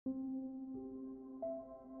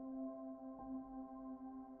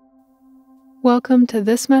Welcome to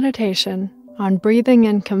this meditation on breathing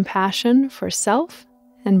in compassion for self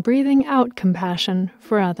and breathing out compassion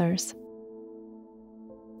for others.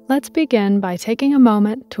 Let's begin by taking a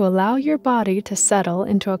moment to allow your body to settle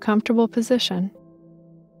into a comfortable position.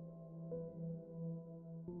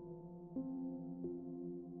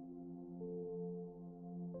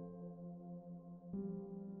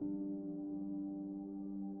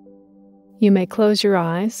 You may close your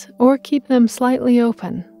eyes or keep them slightly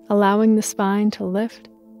open, allowing the spine to lift,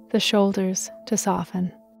 the shoulders to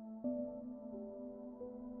soften.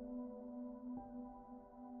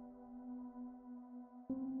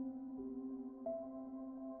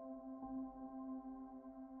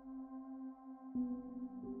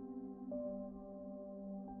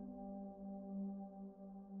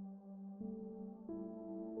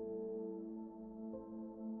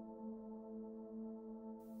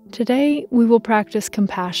 Today, we will practice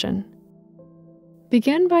compassion.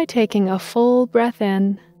 Begin by taking a full breath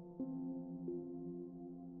in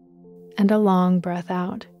and a long breath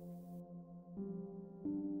out.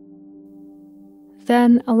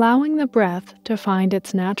 Then allowing the breath to find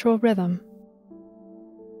its natural rhythm.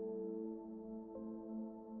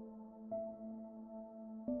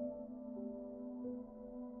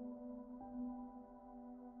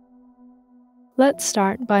 Let's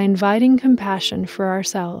start by inviting compassion for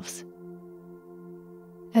ourselves.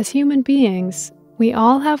 As human beings, we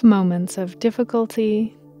all have moments of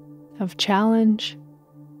difficulty, of challenge,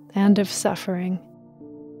 and of suffering.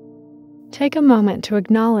 Take a moment to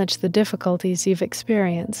acknowledge the difficulties you've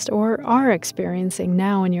experienced or are experiencing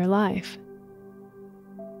now in your life.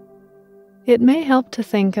 It may help to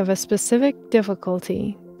think of a specific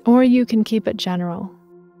difficulty, or you can keep it general.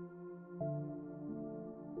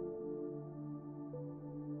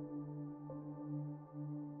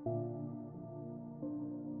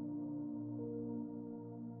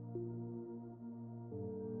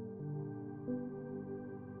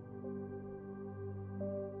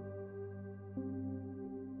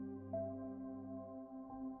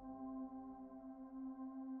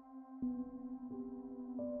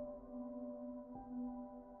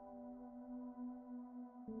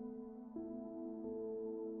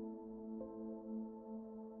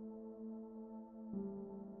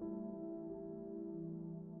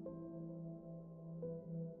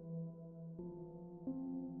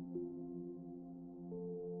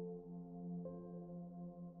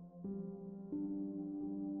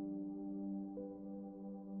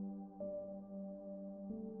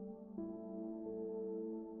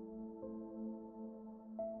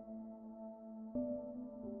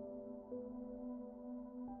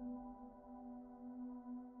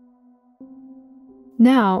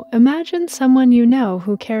 Now, imagine someone you know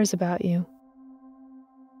who cares about you.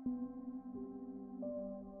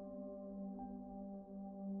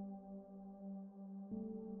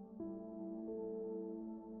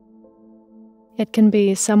 It can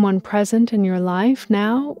be someone present in your life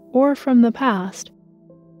now or from the past.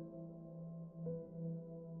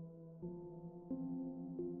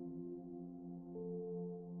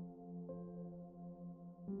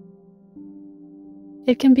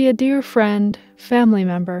 It can be a dear friend, family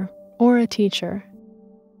member, or a teacher.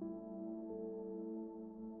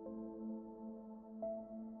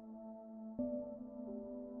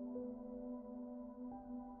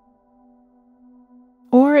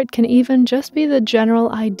 Or it can even just be the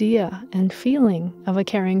general idea and feeling of a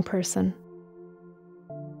caring person.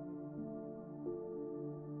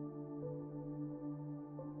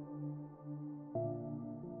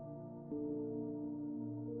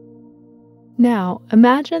 Now,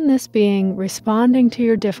 imagine this being responding to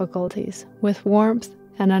your difficulties with warmth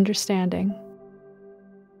and understanding.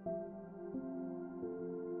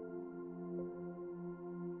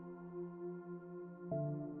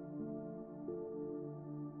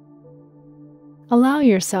 Allow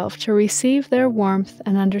yourself to receive their warmth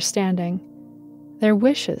and understanding, their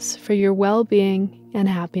wishes for your well-being and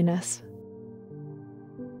happiness.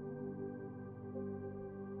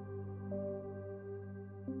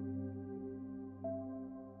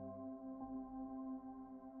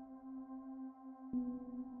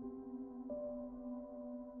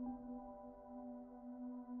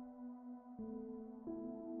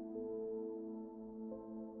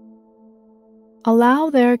 Allow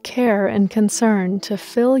their care and concern to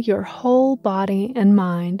fill your whole body and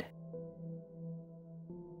mind.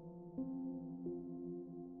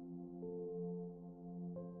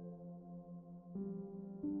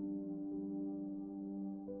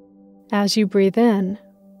 As you breathe in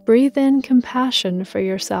compassion for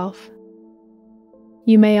yourself.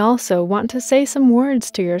 You may also want to say some words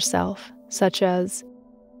to yourself, such as,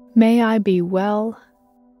 "May I be well,"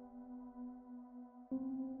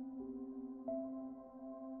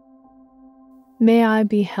 May I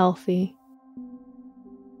be healthy.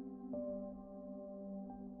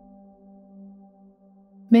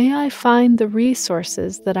 May I find the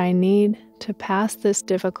resources that I need to pass this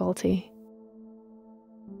difficulty.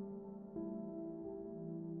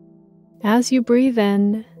 As you breathe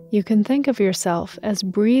in, you can think of yourself as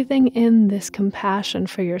breathing in this compassion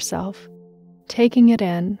for yourself, taking it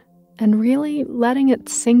in, and really letting it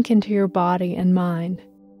sink into your body and mind.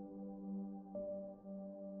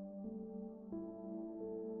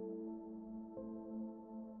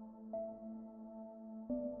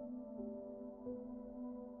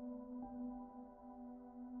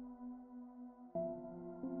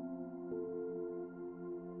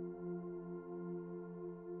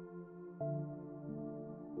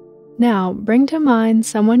 Now, bring to mind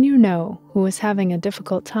someone you know who is having a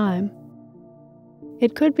difficult time.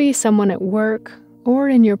 It could be someone at work or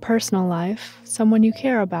in your personal life, someone you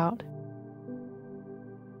care about.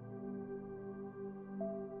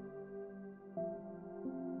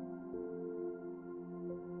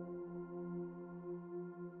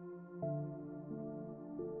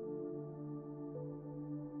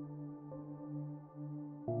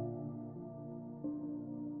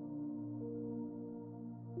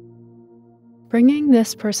 Bringing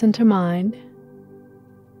this person to mind,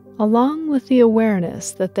 along with the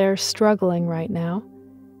awareness that they're struggling right now,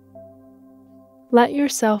 let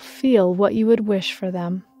yourself feel what you would wish for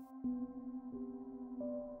them.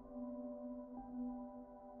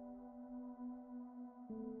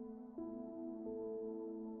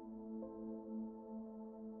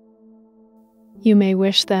 You may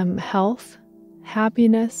wish them health,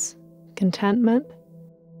 happiness, contentment,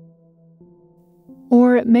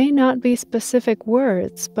 or it may not be specific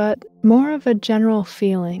words, but more of a general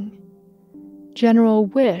feeling, general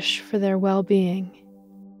wish for their well-being.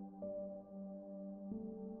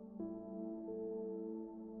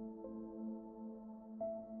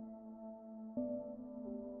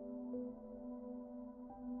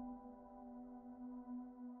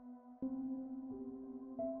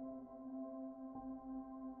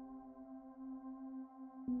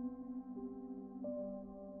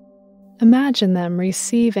 Imagine them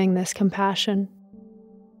receiving this compassion.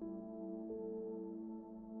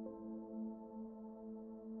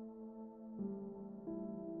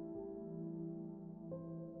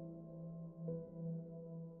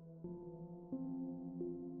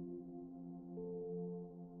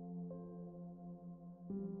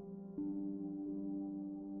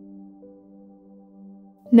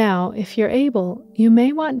 Now, if you're able, you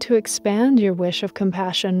may want to expand your wish of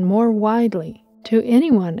compassion more widely to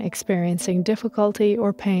anyone experiencing difficulty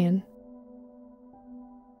or pain.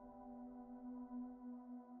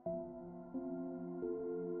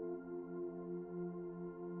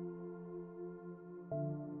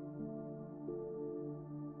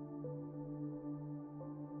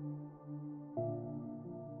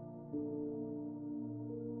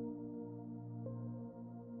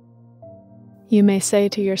 You may say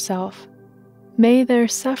to yourself, "May their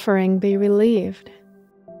suffering be relieved."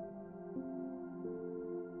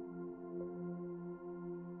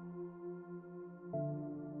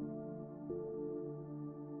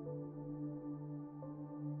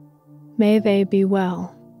 May they be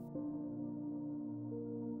well.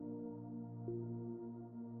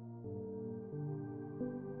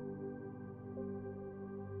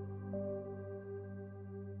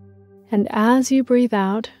 And as you breathe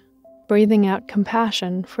out, breathing out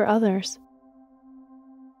compassion for others.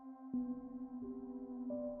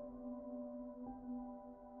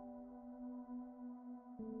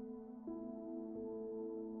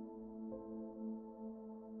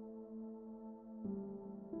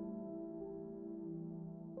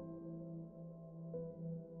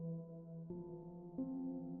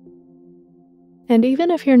 And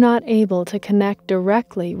even if you're not able to connect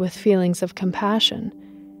directly with feelings of compassion,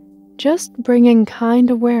 just bringing kind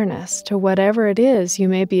awareness to whatever it is you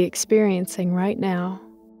may be experiencing right now.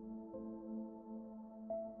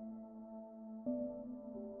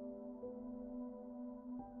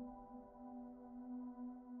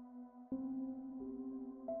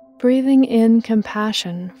 Breathing in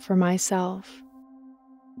compassion for myself.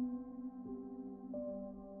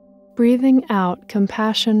 Breathing out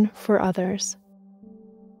compassion for others.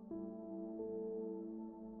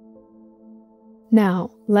 Now,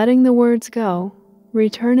 letting the words go,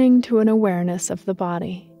 returning to an awareness of the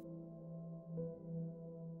body.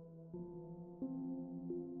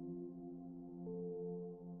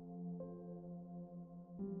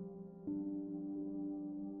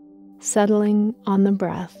 Settling on the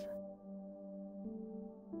breath.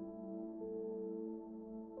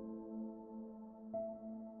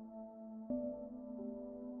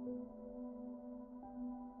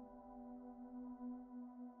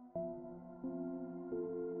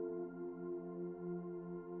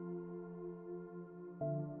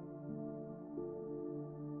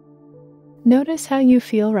 Notice how you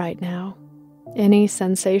feel right now. Any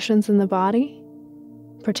sensations in the body,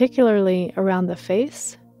 particularly around the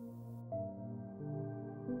face?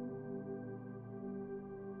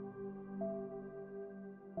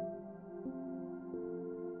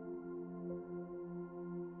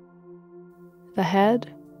 The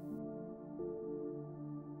head?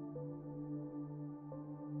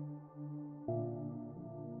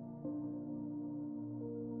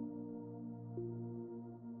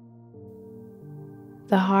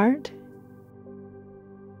 The heart?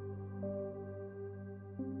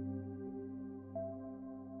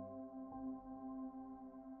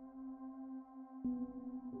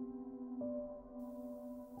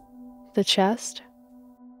 The chest?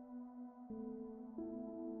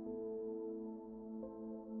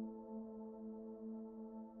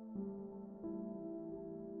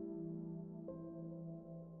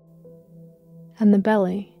 And the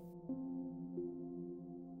belly?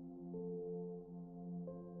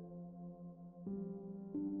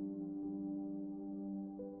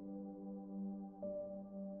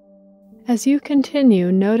 As you continue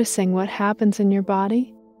noticing what happens in your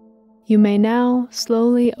body, you may now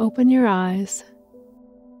slowly open your eyes.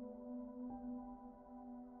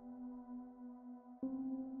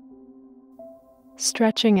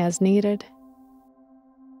 Stretching as needed,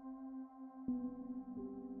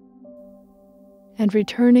 and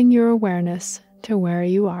returning your awareness to where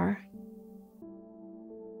you are.